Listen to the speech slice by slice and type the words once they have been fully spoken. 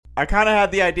I kind of had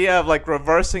the idea of like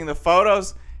reversing the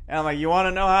photos, and I'm like, you want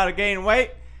to know how to gain weight?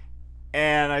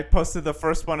 And I posted the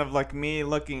first one of like me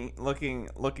looking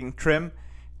trim,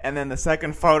 and then the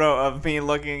second photo of me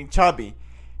looking chubby.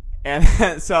 And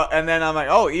then I'm like,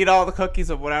 oh, eat all the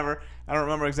cookies or whatever. I don't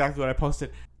remember exactly what I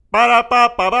posted.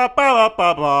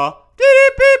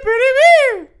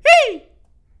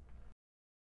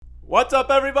 What's up,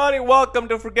 everybody? Welcome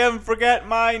to Forgive and Forget.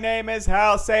 My name is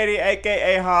Hal Sadie,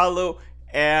 aka Halu,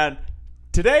 and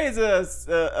today is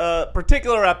a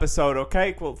particular episode,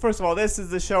 okay? Well, first of all, this is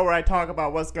the show where I talk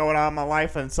about what's going on in my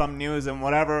life and some news and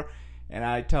whatever, and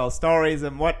I tell stories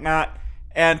and whatnot.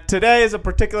 And today is a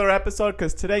particular episode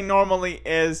because today normally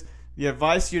is the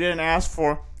advice you didn't ask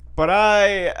for, but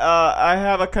I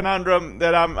have a conundrum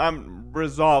that I'm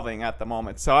resolving at the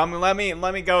moment. So let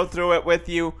me go through it with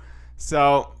you.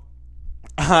 So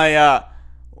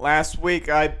last week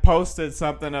I posted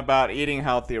something about eating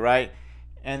healthy, right?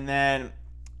 And then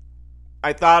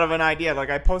I thought of an idea. Like,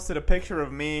 I posted a picture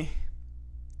of me.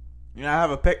 You know, I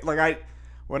have a pic. Like,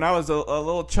 when I was a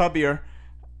little chubbier,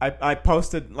 I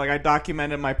posted, like, I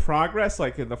documented my progress.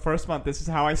 Like, in the first month, this is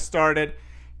how I started.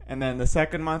 And then the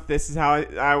second month, this is how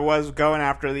I was going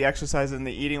after the exercise and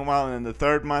the eating well. And then the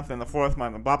third month and the fourth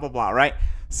month and blah, blah, blah, right?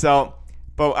 So,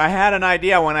 but I had an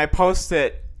idea when I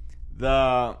posted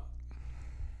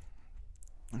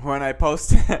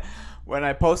when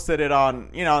I posted it on,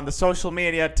 you know, on the social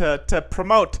media to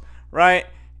promote, right?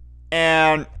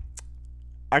 And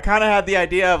I kind of had the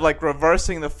idea of like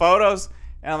reversing the photos,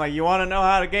 and I'm like, you want to know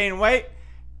how to gain weight?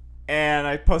 And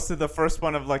I posted the first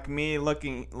one of like me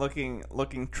looking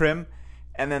trim,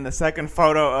 and then the second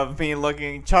photo of me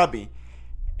looking chubby.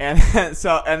 And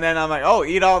then I'm like, oh,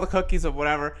 eat all the cookies or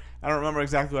whatever. I don't remember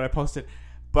exactly what I posted,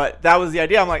 but that was the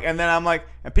idea. I'm like, and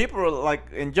people were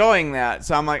like enjoying that.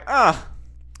 So I'm like,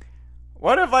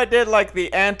 what if I did like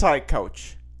the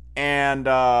anti-coach? And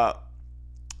so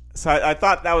I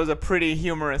thought that was a pretty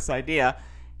humorous idea.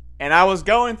 And I was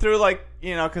going through, like,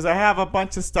 you know, because I have a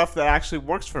bunch of stuff that actually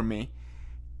works for me.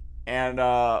 And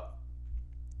I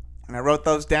wrote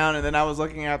those down, and then I was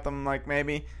looking at them like,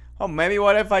 maybe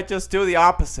what if I just do the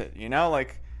opposite, you know,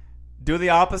 like do the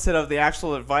opposite of the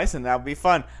actual advice, and that would be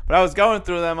fun. But I was going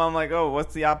through them. I'm like, oh,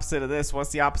 what's the opposite of this? What's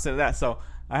the opposite of that? So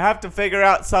I have to figure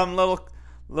out some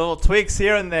little tweaks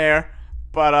here and there.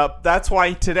 But that's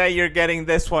why today you're getting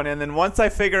this one. And then once I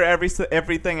figure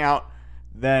everything out,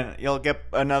 then you'll get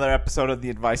another episode of the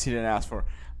advice you didn't ask for.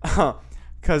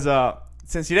 Because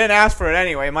since you didn't ask for it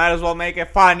anyway, might as well make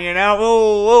it fun, you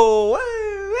know?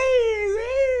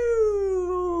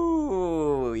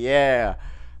 Ooh, yeah.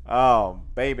 Oh,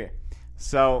 baby.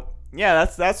 So, yeah,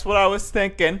 that's what I was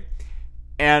thinking.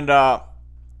 And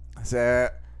so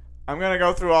I'm going to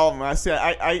go through all of them.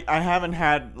 I haven't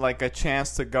had, like, a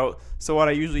chance to go. So what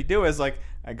I usually do is, like,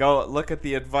 I go look at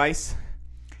the advice,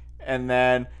 and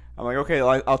then I'm like, okay,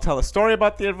 I'll tell a story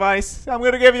about the advice. I'm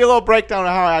going to give you a little breakdown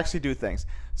of how I actually do things.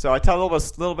 So I tell a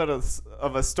little bit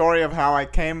of a story of how I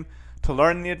came to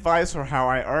learn the advice, or how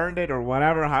I earned it, or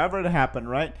whatever, however it happened,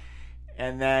 right?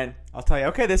 And then I'll tell you,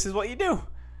 okay, this is what you do.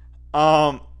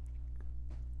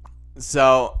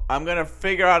 So I'm going to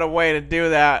figure out a way to do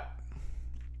that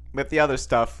with the other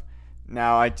stuff.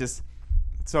 Now,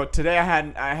 so today I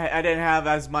didn't have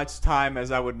as much time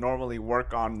as I would normally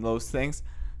work on those things.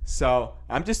 So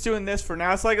I'm just doing this for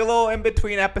now. It's like a little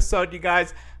in-between episode, you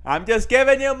guys. I'm just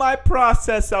giving you my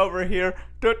process over here.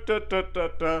 So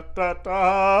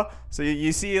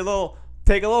you see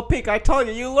take a little peek. I told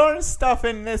you learn stuff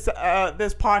in this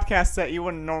podcast that you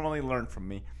wouldn't normally learn from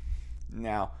me.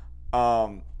 Now,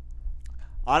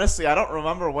 honestly, I don't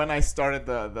remember when I started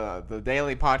the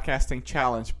daily podcasting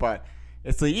challenge, but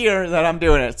it's a year that I'm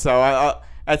doing it. So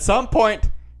at some point,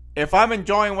 if I'm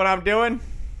enjoying what I'm doing,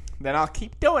 then I'll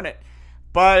keep doing it.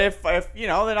 But if you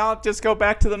know, then I'll just go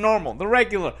back to the normal, the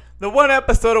regular, the one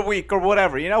episode a week or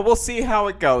whatever. You know, we'll see how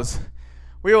it goes.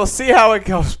 We will see how it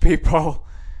goes, people.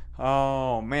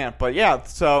 Oh man, but yeah,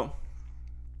 so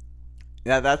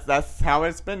yeah, that's how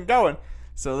it's been going.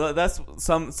 So that's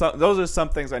those are some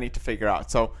things I need to figure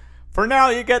out. So for now,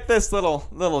 you get this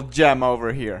little gem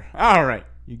over here. All right,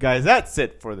 you guys, that's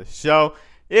it for the show.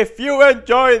 If you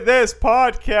enjoy this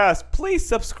podcast, please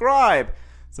subscribe.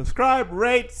 Subscribe,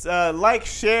 rate, like,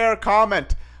 share,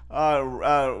 comment,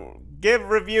 give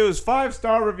reviews,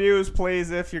 5-star reviews,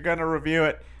 please, if you're gonna review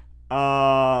it.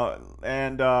 Well,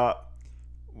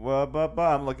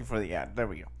 I'm looking for the ad. There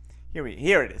we go.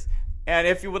 Here it is. And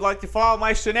if you would like to follow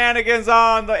my shenanigans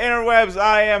on the interwebs,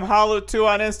 I am Halu2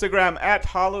 on Instagram, at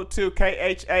Halu2,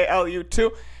 KHALU2,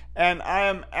 and I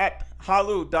am at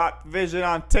Halu.vision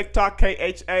on TikTok,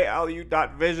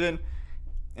 KHALU.vision.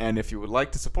 And if you would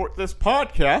like to support this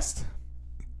podcast,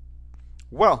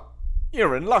 well,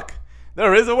 you're in luck.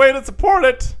 There is a way to support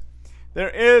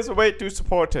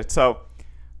it. So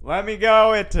let me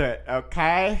go into it,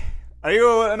 okay? Are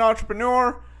you an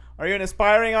entrepreneur? Are you an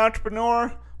aspiring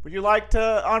entrepreneur? Would you like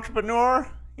to entrepreneur?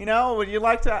 Would you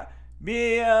like to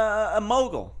be a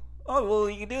mogul? Oh, well,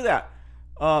 you can do that.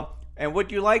 And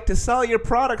would you like to sell your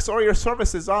products or your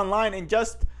services online in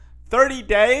just 30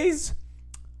 days?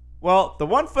 Well, the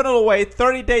One Funnel Away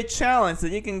 30-day challenge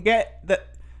that you can get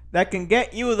that can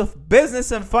get you the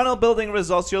business and funnel building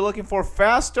results you're looking for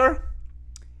faster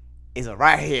is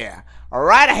right here,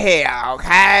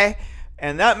 okay?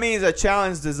 And that means a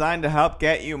challenge designed to help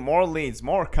get you more leads,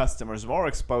 more customers, more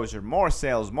exposure, more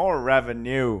sales, more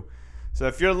revenue. So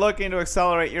if you're looking to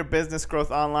accelerate your business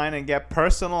growth online and get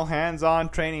personal hands-on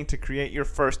training to create your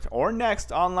first or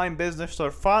next online business or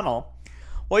funnel,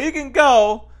 well, you can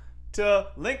go to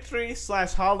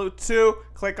linktree/Halu2,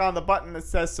 click on the button that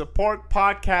says support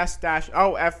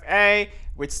podcast-OFA,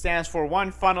 which stands for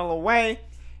One Funnel Away.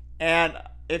 And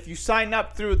if you sign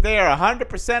up through there,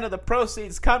 100% of the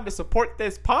proceeds come to support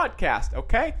this podcast,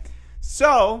 okay?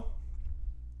 So,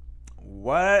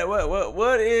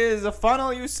 what is a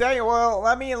funnel, you say? Well,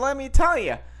 let me tell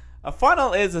you. A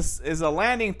funnel is a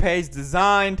landing page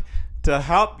designed to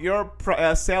help your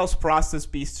sales process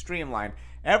be streamlined.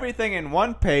 Everything in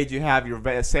one page. You have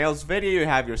your sales video, you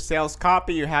have your sales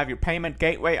copy, you have your payment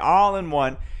gateway, all in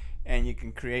one, and you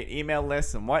can create email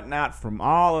lists and whatnot from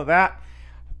all of that.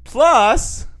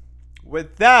 Plus,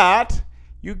 with that,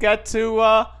 you get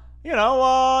to you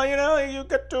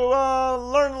get to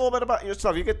learn a little bit about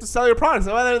yourself. You get to sell your products,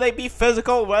 whether they be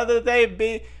physical, whether they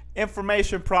be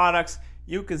information products.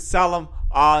 You can sell them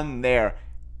on there.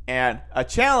 And a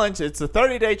challenge, it's a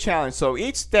 30-day challenge. So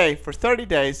each day for 30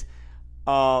 days,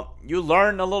 you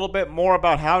learn a little bit more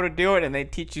about how to do it, and they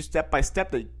teach you step by step.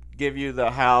 They give you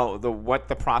what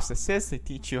the process is. They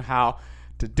teach you how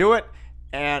to do it,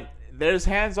 and there's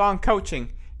hands-on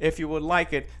coaching if you would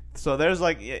like it. So there's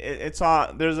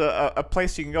there's a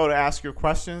place you can go to ask your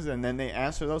questions, and then they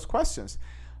answer those questions.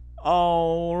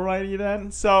 Alrighty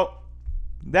then. So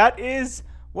that is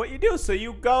what you do. So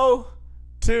you go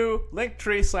to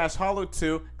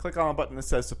linktree/Halu2, click on a button that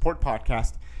says support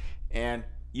podcast, and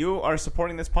you are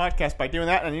supporting this podcast by doing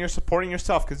that, and you're supporting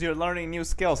yourself because you're learning new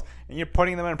skills and you're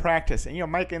putting them in practice and you're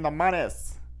making the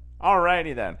monies.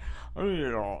 Alrighty then.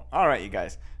 Alright, you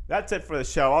guys. That's it for the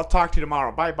show. I'll talk to you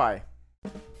tomorrow. Bye-bye.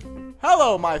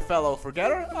 Hello, my fellow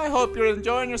forgetter. I hope you're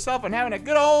enjoying yourself and having a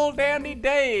good old dandy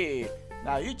day.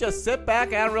 Now you just sit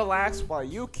back and relax while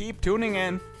you keep tuning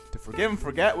in to Forgive and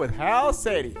Forget with Hal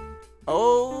Sadie.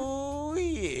 Oh,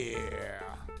 yeah.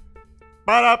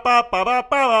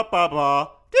 Ba-da-ba-ba-ba-ba-ba-ba.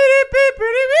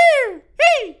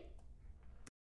 Hey!